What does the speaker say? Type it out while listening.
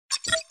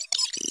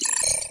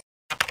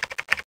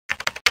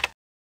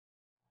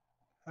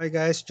Hi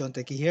guys, John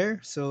Teki here.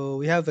 So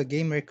we have a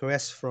game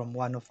request from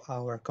one of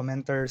our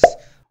commenters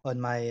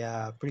on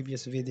my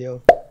previous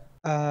video.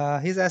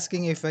 He's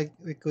asking if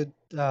we could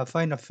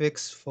find a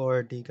fix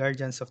for the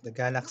Guardians of the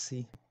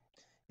Galaxy.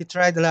 He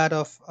tried a lot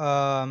of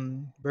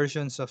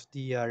versions of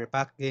the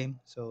repack game,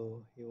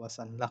 so he was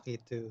unlucky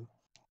to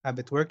have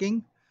it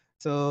working.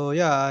 So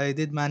yeah, I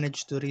did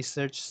manage to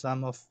research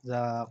some of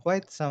the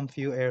quite some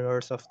few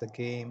errors of the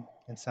game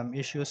and some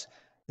issues.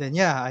 Then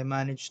yeah, I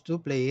managed to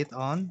play it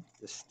on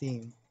the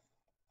Steam.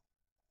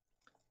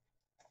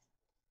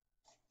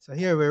 So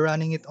here we're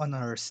running it on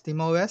our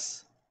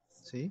SteamOS.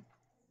 See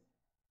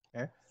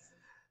there.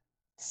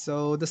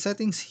 So the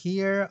settings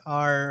here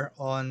are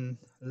on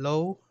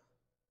low.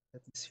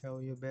 Let me show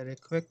you very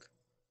quick.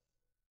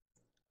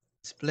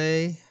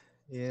 Display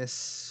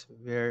is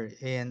we're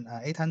in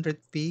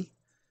 800p.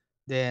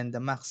 Then the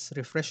max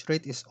refresh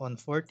rate is on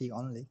 40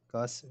 only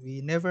because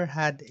we never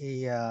had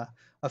a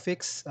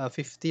fixed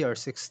 50 or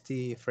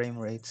 60 frame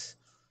rates.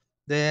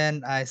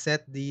 Then I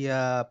set the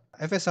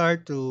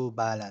FSR to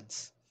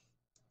balance.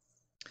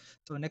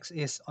 So next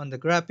is on the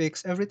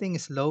graphics, everything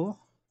is low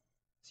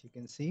as you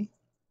can see,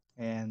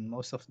 and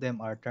most of them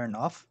are turned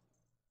off.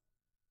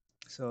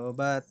 So,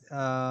 but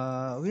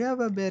we have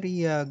a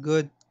very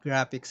good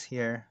graphics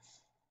here.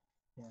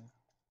 Yeah.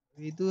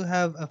 We do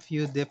have a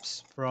few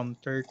dips from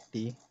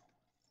 30,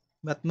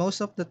 but most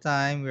of the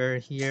time we're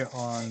here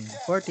on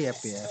 40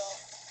 FPS.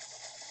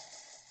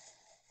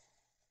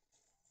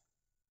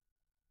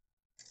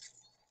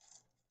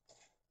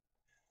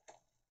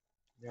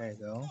 There you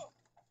go.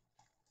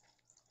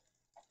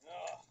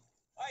 Ugh,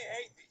 I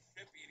hate these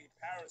ship-eating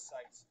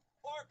parasites.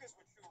 Clarkus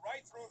would chew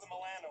right through the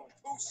Milano in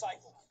 2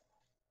 cycles.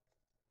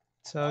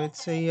 So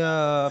it's a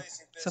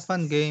Replacing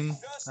fun game,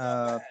 just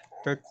up ahead.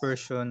 third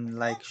person I'm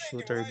like thinking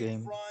shooter right in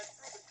game. front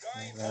through the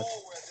Like giant that.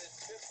 hole where this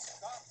ship's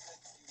cockpit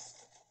used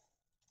to be.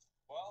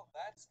 Well,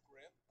 that's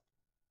grim.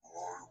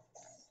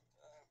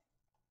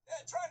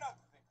 Yeah, try not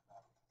to think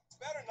about it. It's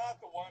better not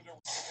to wonder.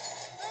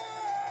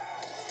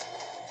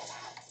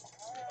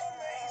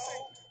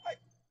 Amazing.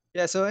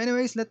 Yeah, so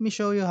anyways, let me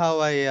show you how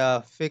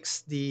I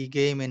fixed the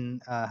game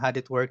and had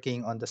it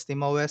working on the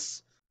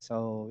SteamOS.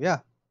 So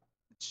yeah,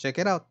 let's check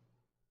it out.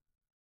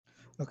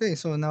 Okay,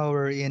 so now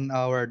we're in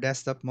our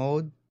desktop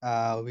mode.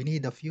 We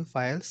need a few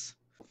files.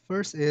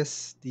 First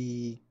is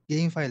the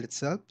game file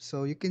itself.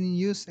 So you can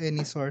use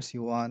any source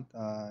you want.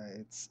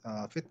 It's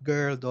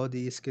FitGirl,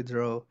 Dodi, Skid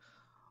Row,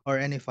 or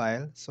any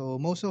file. So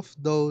most of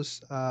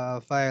those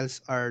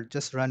files are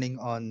just running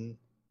on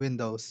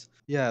Windows.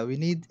 Yeah, we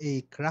need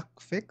a crack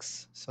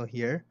fix. So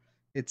here,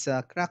 it's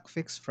a crack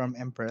fix from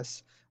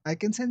Empress. I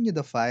can send you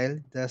the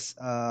file. Just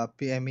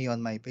PM me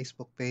on my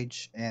Facebook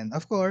page. And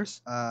of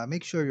course,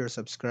 make sure you're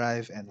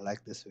subscribed and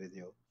like this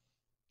video.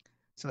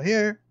 So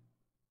here,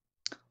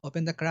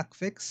 open the crack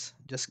fix.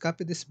 Just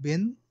copy this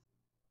bin.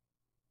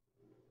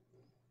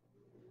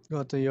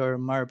 Go to your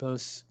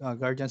Marvel's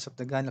Guardians of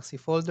the Galaxy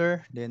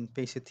folder. Then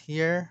paste it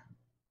here.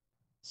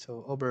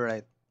 So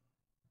overwrite.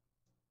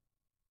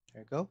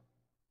 There you go.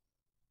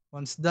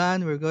 Once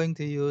done, we're going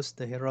to use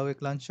the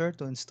Heroic Launcher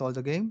to install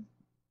the game.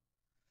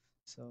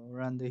 So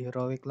run the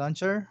Heroic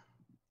Launcher.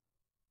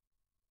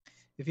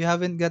 If you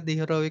haven't got the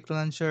Heroic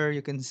Launcher,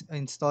 you can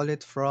install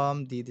it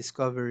from the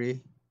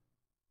Discovery.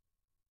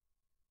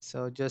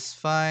 So just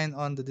find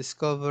on the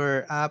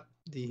Discover app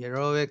the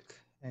Heroic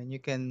and you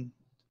can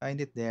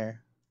find it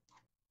there.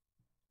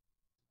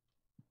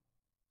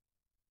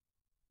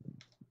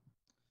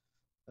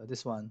 So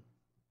this one.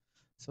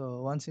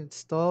 So once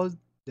installed,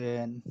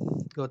 then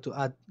go to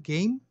add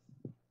game.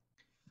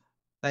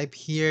 Type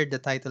here the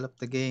title of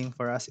the game.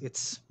 For us,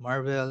 it's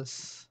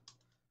Marvel's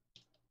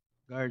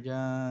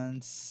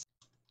Guardians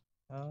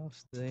of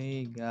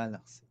the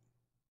Galaxy.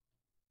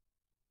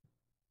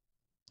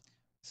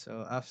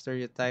 So after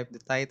you type the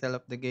title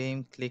of the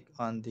game, click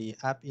on the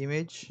app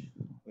image.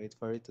 Wait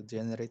for it to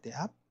generate the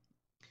app.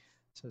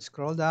 So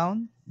scroll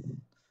down.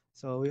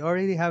 So we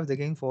already have the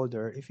game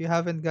folder. If you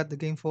haven't got the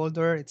game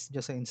folder, it's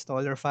just an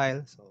installer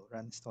file. So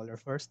run installer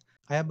first.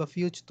 I have a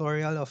few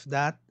tutorial of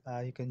that.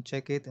 You can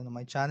check it on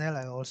my channel.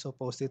 I also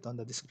post it on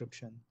the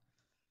description.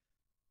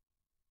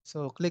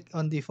 So click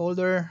on the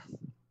folder,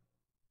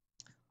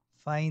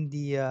 find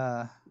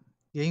the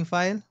game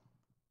file.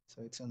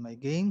 So it's on my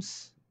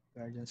games,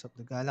 Guardians of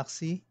the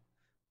Galaxy,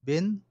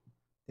 bin,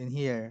 then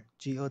here,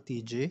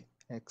 GOTG,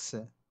 X,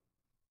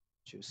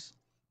 choose.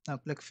 Now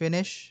click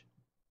finish.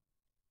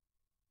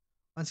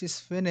 Once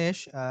it's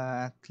finished,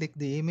 click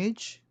the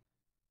image,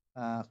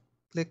 uh,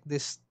 click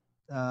this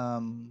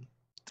um,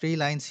 3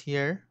 lines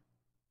here.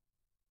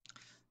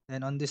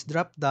 Then on this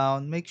drop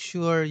down, make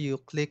sure you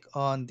click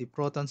on the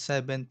Proton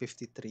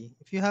 753.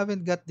 If you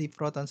haven't got the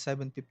Proton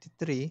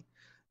 753,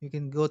 you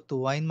can go to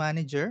Wine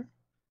Manager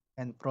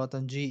and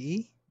Proton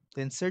GE,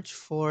 then search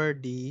for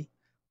the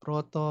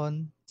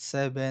Proton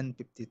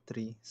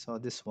 753. So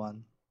this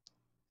one.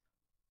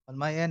 On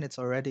my end, it's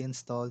already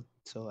installed,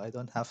 so I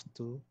don't have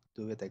to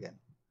do it again.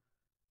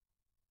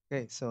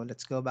 Okay, so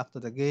let's go back to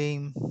the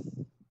game.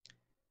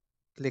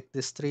 Click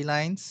these three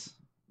lines,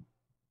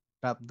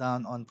 drop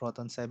down on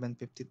Proton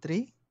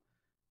 753,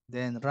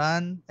 then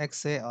run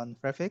exe on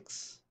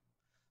prefix.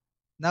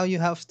 Now you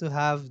have to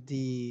have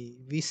the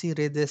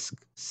vcredist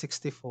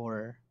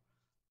 64.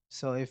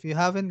 So if you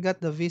haven't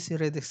got the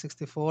vcredist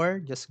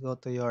 64, just go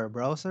to your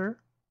browser,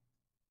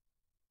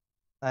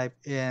 type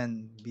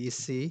in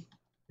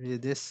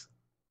vcredist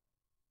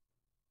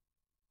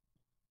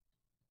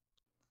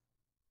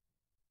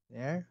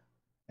there.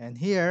 And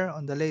here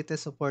on the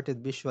latest supported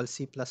Visual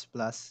C++,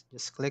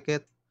 just click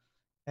it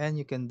and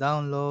you can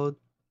download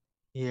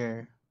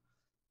here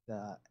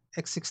the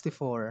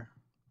x64.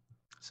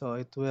 So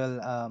it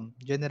will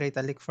generate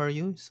a link for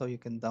you so you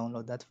can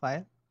download that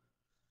file.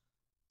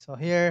 So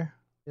here,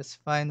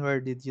 just find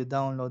where did you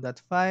download that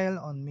file.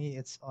 On me,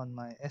 it's on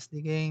my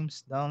SD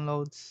games,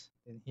 downloads,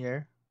 and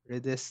here,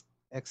 redist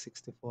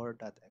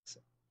x64.exe.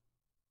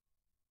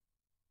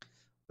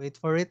 Wait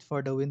for it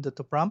for the window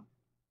to prompt.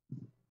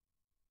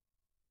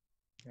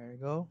 There you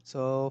go.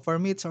 So for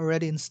me, it's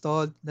already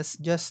installed. Let's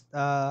just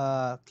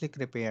click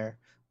repair.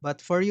 But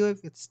for you,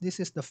 if this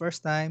is the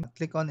first time,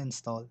 click on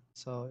install.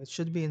 So it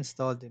should be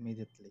installed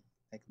immediately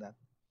like that.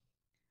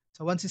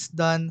 So once it's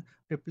done,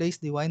 replace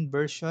the wine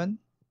version.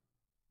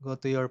 Go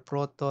to your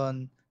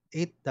Proton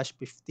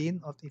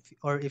 8-15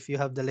 or if you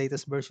have the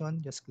latest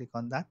version, just click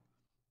on that.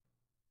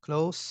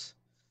 Close,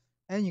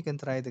 and you can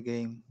try the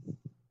game.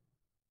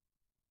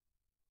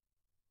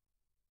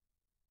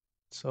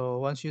 So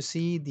once you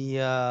see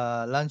the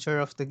launcher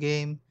of the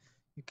game,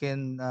 you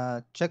can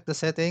check the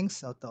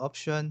settings of the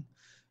option.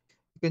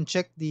 You can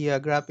check the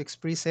graphics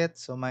preset.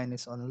 So mine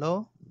is on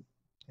low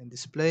and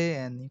display,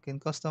 and you can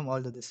custom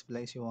all the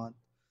displays you want.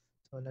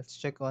 So let's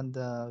check on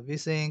the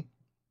VSync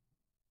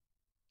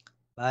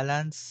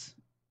balance.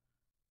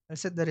 I'll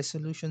set the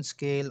resolution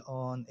scale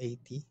on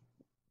 80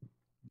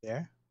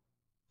 there.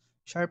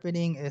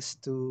 Sharpening is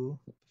to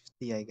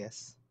 50, I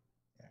guess.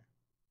 There.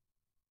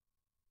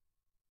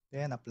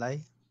 Then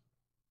apply.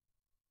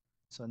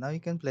 So now you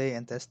can play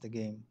and test the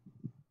game.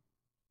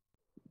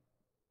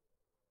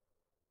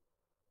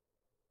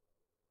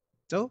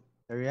 So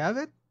there you have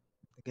it.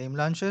 The game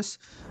launches.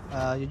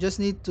 You just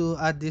need to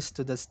add this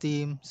to the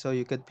Steam so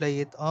you can play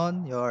it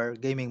on your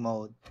gaming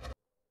mode.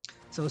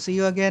 So see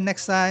you again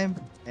next time,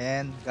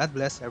 and God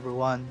bless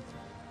everyone.